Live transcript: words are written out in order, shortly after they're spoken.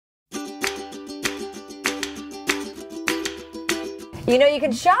You know, you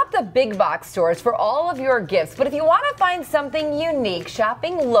can shop the big box stores for all of your gifts, but if you want to find something unique,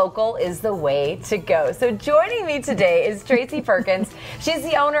 shopping local is the way to go. So joining me today is Tracy Perkins. She's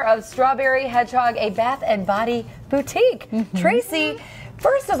the owner of Strawberry Hedgehog, a bath and body boutique. Tracy,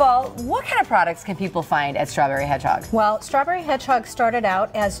 first of all, what kind of products can people find at Strawberry Hedgehog? Well, Strawberry Hedgehog started out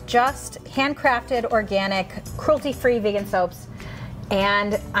as just handcrafted, organic, cruelty-free vegan soaps.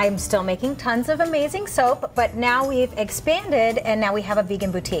 And I'm still making tons of amazing soap, but now we've expanded and now we have a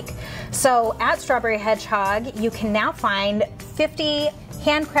vegan boutique. So at Strawberry Hedgehog, you can now find 50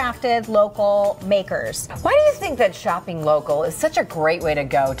 handcrafted local makers. Why do you think that shopping local is such a great way to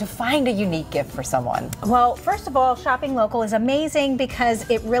go to find a unique gift for someone? Well, first of all, shopping local is amazing because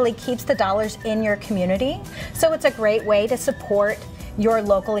it really keeps the dollars in your community. So it's a great way to support your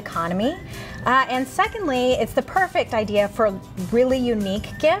local economy. And secondly, it's the perfect idea for really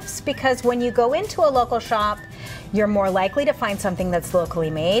unique gifts because when you go into a local shop, you're more likely to find something that's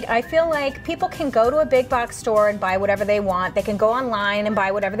locally made. I feel like people can go to a big box store and buy whatever they want. They can go online and buy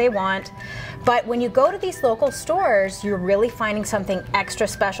whatever they want. But when you go to these local stores, you're really finding something extra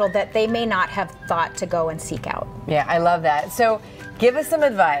special that they may not have thought to go and seek out. Yeah, I love that. So give us some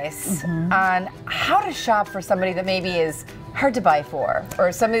advice on how to shop for somebody that maybe is hard to buy for,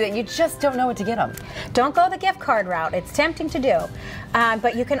 or somebody that you just don't know what to get them. Don't go the gift card route. It's tempting to do.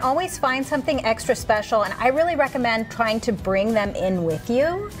 But you can always find something extra special, and I really recommend trying to bring them in with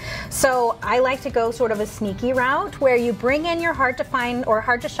you. So I like to go sort of a sneaky route where you bring in your hard to find or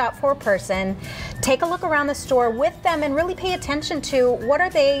hard to shop for person, take a look around the store with them and really pay attention to what are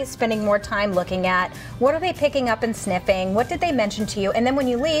they spending more time looking at, what are they picking up and sniffing, what did they mention to you, and then when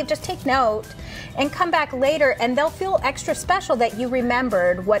you leave, just take note and come back later and they'll feel extra special that you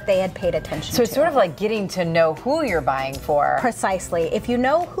remembered what they had paid attention to. So it's sort of like getting to know who you're buying for. Precisely. If you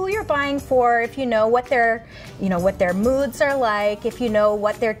know who you're buying for, if you know what their moods are like, if you know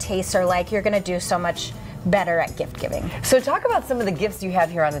what their tastes are like, you're going to do so much better at gift giving. So talk about some of the gifts you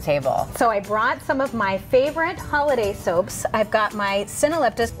have here on the table. So I brought some of my favorite holiday soaps. I've got my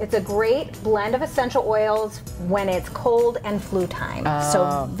Cynaleptus. It's a great blend of essential oils when it's cold and flu time.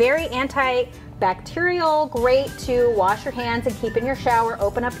 So very antibacterial, great to wash your hands and keep in your shower,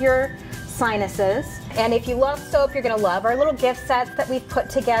 open up your sinuses. And if you love soap, you're going to love our little gift sets that we've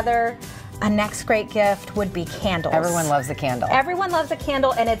put together. A next great gift would be candles. Everyone loves a candle. Everyone loves a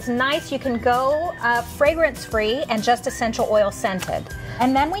candle, and it's nice. You can go fragrance-free and just essential oil scented.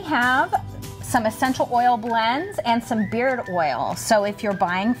 And then we have some essential oil blends and some beard oil. So if you're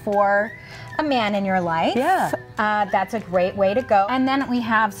buying for a man in your life, that's a great way to go. And then we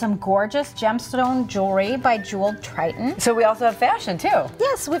have some gorgeous gemstone jewelry by Jeweled Triton. So we also have fashion too.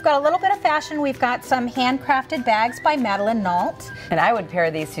 Yes, we've got a little bit of fashion. We've got some handcrafted bags by Madeline Nault. And I would pair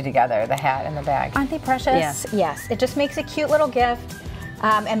these two together, the hat and the bag. Aren't they precious? Yeah. Yes, it just makes a cute little gift.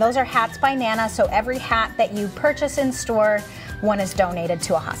 And those are hats by Nana, so every hat that you purchase in store, one is donated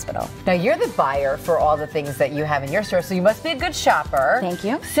to a hospital. Now you're the buyer for all the things that you have in your store, so you must be a good shopper. Thank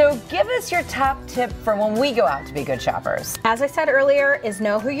you. So give us your top tip for when we go out to be good shoppers. As I said earlier, is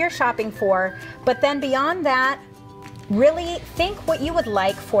know who you're shopping for, but then beyond that, really think what you would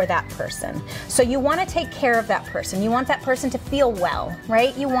like for that person. So you want to take care of that person. You want that person to feel well,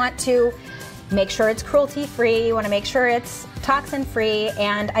 right? You want to make sure it's cruelty-free, you want to make sure it's toxin-free,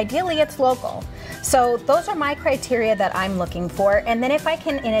 and ideally it's local. So those are my criteria that I'm looking for. And then if I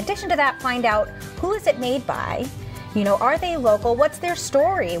can, in addition to that, find out who is it made by, are they local, what's their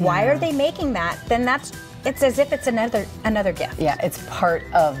story, why are they making that, then it's as if it's another gift. Yeah, it's part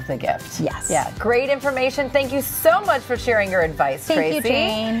of the gift. Yes. Yeah, great information. Thank you so much for sharing your advice, Tracy. Thank you,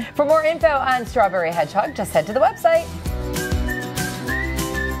 Jane. For more info on Strawberry Hedgehog, just head to the website.